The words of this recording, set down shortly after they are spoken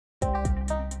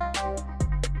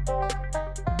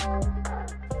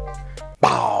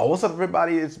What's up,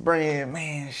 everybody? It's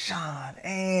BrandMan Sean,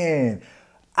 and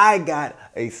I got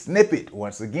a snippet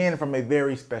once again from a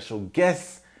very special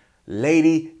guest,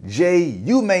 Lady J.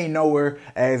 You may know her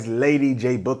as Lady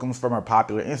J Bookums from her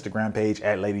popular Instagram page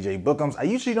at Lady J Bookums. I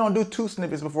usually don't do 2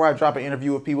 snippets before I drop an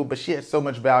interview with people, but she has so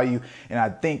much value, and I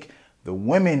think the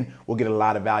women will get a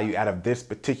lot of value out of this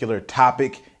particular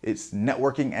topic. It's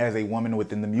networking as a woman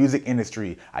within the music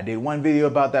industry. I did one video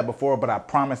about that before, but I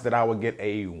promised that I would get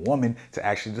a woman to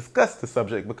actually discuss the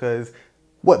subject, because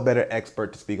what better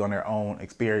expert to speak on their own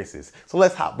experiences? So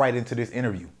let's hop right into this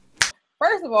interview.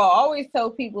 First of all, I always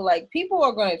tell people, like, people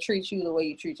are going to treat you the way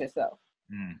you treat yourself.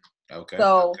 Okay.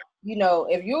 So,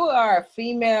 if you are a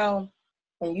female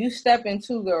and you step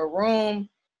into the room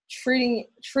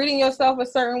treating yourself a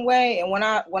certain way, and when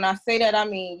I say that, I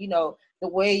mean, the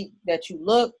way that you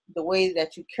look, the way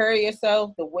that you carry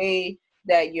yourself, the way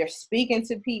that you're speaking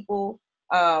to people,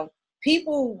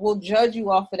 people will judge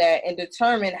you off of that and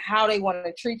determine how they want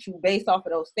to treat you based off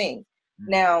of those things.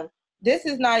 Now, this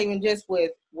is not even just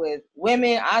with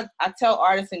women. I tell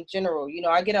artists in general,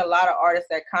 I get a lot of artists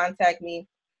that contact me.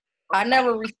 I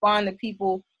never respond to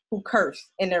people who curse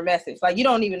in their message. Like, you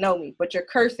don't even know me, but you're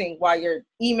cursing while you're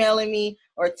emailing me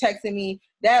or texting me.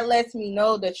 That lets me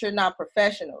know that you're not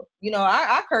professional.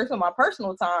 I curse on my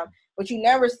personal time, but you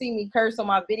never see me curse on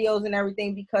my videos and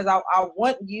everything, because I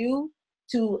want you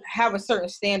to have a certain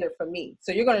standard for me.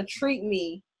 So you're going to treat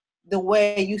me the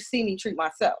way you see me treat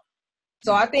myself.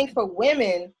 So I think for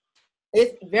women,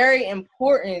 it's very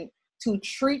important to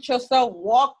treat yourself,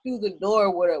 walk through the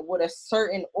door with a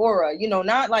certain aura,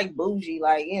 not like bougie,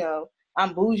 like,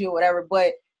 I'm bougie or whatever,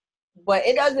 but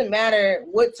it doesn't matter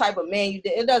what type of man you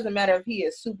did. It doesn't matter if he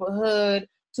is super hood,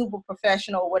 super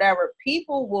professional, whatever.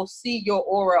 People will see your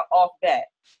aura off that,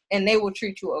 and they will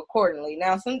treat you accordingly.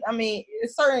 Now,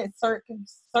 it's certain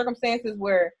circumstances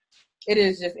where it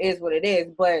is what it is,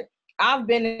 but I've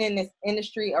been in this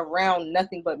industry around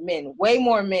nothing but men, way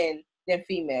more men than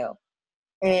female.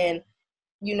 And,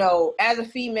 as a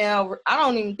female, I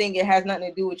don't even think it has nothing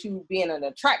to do with you being an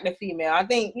attractive female. I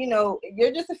think,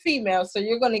 you're just a female, so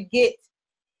you're going to get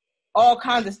all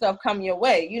kinds of stuff coming your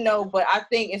way, but I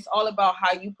think it's all about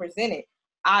how you present it.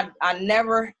 I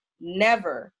never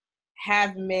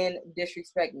have men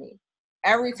disrespect me.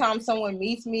 Every time someone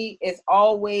meets me, it's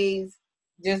always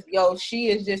just,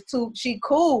 she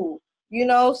cool,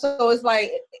 so it's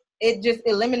like, it just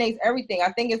eliminates everything.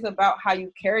 I think it's about how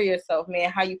you carry yourself,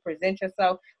 man, how you present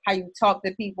yourself, how you talk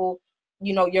to people,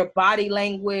 your body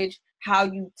language, how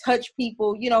you touch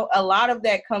people, a lot of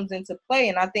that comes into play.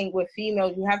 And I think with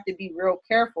females, you have to be real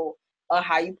careful on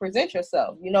how you present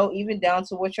yourself, even down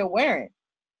to what you're wearing.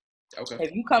 Okay.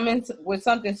 If you come in with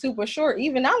something super short,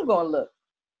 even I'm going to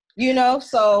look,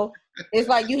 so it's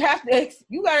like you got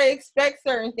to expect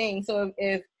certain things. So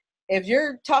if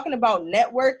you're talking about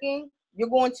networking, you're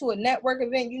going to a network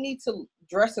event, you need to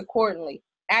dress accordingly,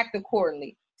 act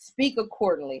accordingly, speak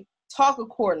accordingly, talk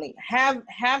accordingly, have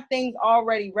things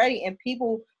already ready, and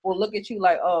people will look at you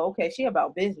like, oh, okay, she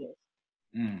about business.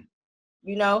 And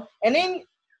then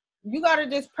you got to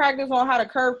just practice on how to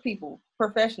curve people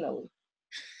professionally.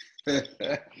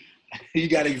 You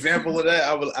got an example of that?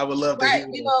 I would love to hear.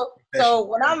 So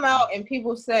when I'm out and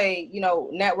people say,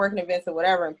 networking events or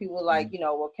whatever, and people are like,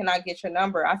 well, can I get your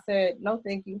number? I said, no,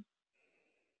 thank you.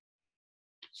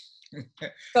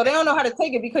 So they don't know how to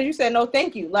take it because you said no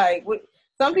thank you. Like,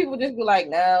 some people just be like,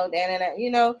 no,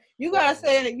 you gotta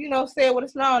say it, say it with a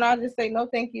smile, and I'll just say no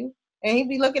thank you. And he'd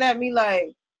be looking at me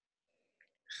like,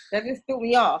 that just threw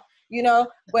me off,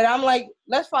 but I'm like,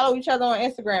 let's follow each other on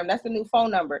Instagram. That's the new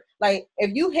phone number. Like,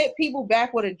 if you hit people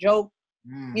back with a joke,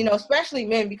 especially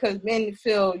men, because men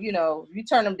feel, you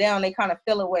turn them down, they kind of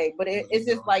feel away. But it's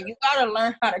just like, you gotta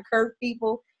learn how to curve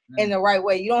people in the right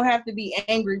way. You don't have to be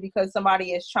angry because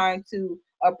somebody is trying to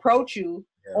approach you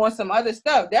on some other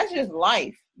stuff. That's just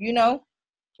life, You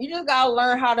just gotta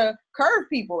learn how to curve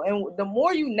people. And the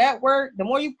more you network, the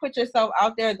more you put yourself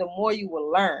out there, the more you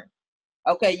will learn.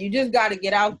 Okay, you just got to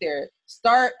get out there.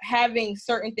 Start having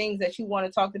certain things that you want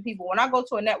to talk to people. When I go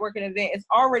to a networking event, it's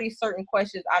already certain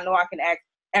questions I know I can ask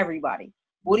everybody.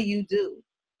 What do you do?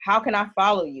 How can I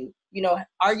follow you?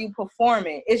 Are you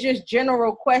performing? It's just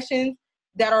general questions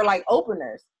that are like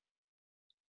openers.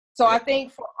 So I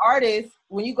think for artists,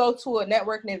 when you go to a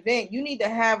networking event, you need to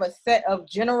have a set of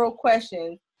general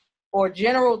questions or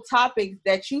general topics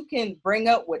that you can bring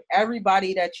up with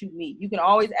everybody that you meet. You can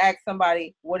always ask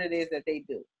somebody what it is that they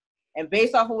do. And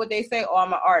based off of what they say, oh,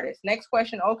 I'm an artist. Next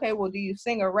question, okay, well, do you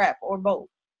sing or rap or both?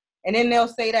 And then they'll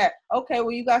say that, okay,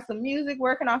 well, you got some music,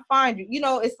 where can I find you?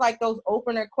 It's like those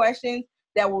opener questions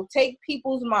that will take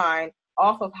people's mind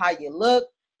off of how you look,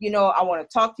 I want to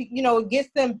talk to you. It gets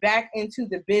them back into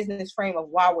the business frame of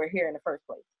why we're here in the first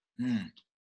place.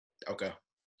 Okay.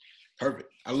 Perfect.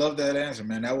 I love that answer,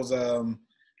 man. That was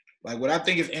like what I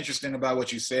think is interesting about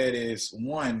what you said is,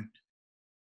 one,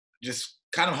 just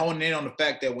kind of honing in on the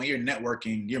fact that when you're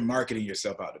networking, you're marketing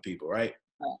yourself out to people, right?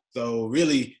 So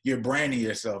really you're branding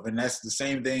yourself. And that's the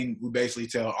same thing we basically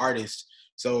tell artists.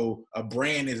 So a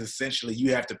brand is essentially,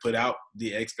 you have to put out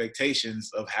the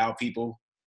expectations of how people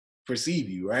perceive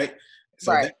you, right?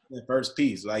 So that's the first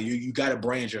piece. Like you got to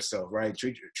brand yourself, right?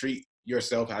 Treat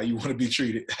yourself how you want to be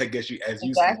treated, I guess you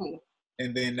said.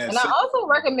 And then I also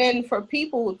recommend for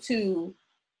people to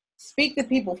speak to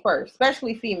people first,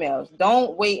 especially females.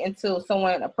 Don't wait until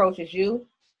someone approaches you.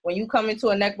 When you come into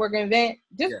a networking event,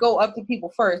 just go up to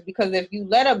people first, because if you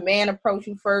let a man approach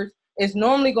you first, it's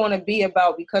normally going to be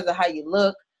about because of how you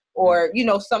look or,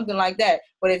 something like that.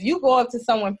 But if you go up to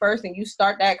someone first and you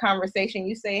start that conversation,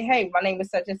 you say, hey, my name is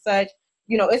such and such,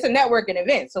 it's a networking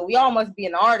event. So we all must be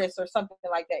an artist or something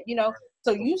like that,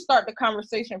 So you start the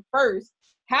conversation first,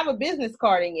 have a business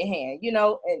card in your hand,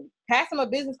 and pass them a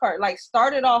business card. Like,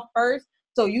 start it off first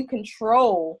so you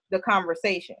control the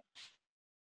conversation.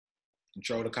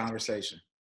 Control the conversation.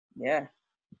 Yeah.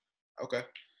 Okay.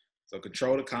 So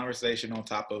control the conversation on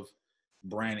top of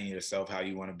branding yourself how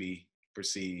you want to be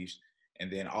perceived.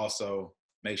 And then also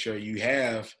make sure you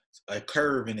have a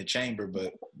curve in the chamber,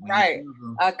 but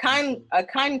a kind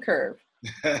curve.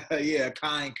 Yeah, a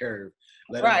kind curve.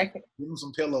 Give them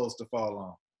some pillows to fall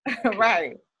on.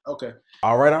 Right. Okay.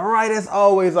 All right. As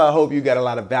always, I hope you got a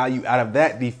lot of value out of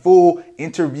that. The full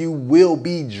interview will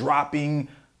be dropping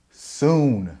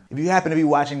soon. If you happen to be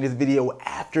watching this video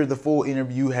after the full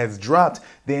interview has dropped,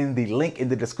 then the link in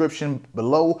the description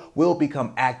below will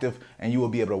become active and you will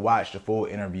be able to watch the full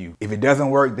interview. If it doesn't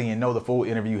work, then the full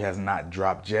interview has not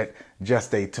dropped yet. Just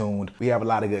stay tuned. We have a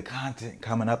lot of good content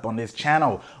coming up on this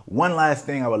channel. One last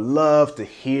thing, I would love to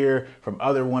hear from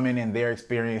other women and their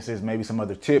experiences, maybe some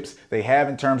other tips they have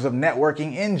in terms of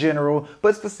networking in general,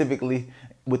 but specifically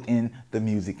within the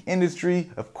music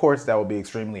industry. Of course, that will be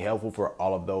extremely helpful for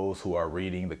all of those who are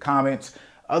reading the comments.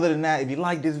 Other than that, if you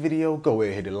like this video, go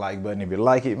ahead and hit the like button. If you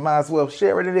like it, might as well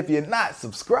share it. And if you're not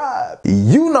subscribed,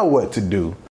 you know what to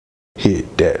do.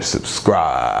 Hit that subscribe.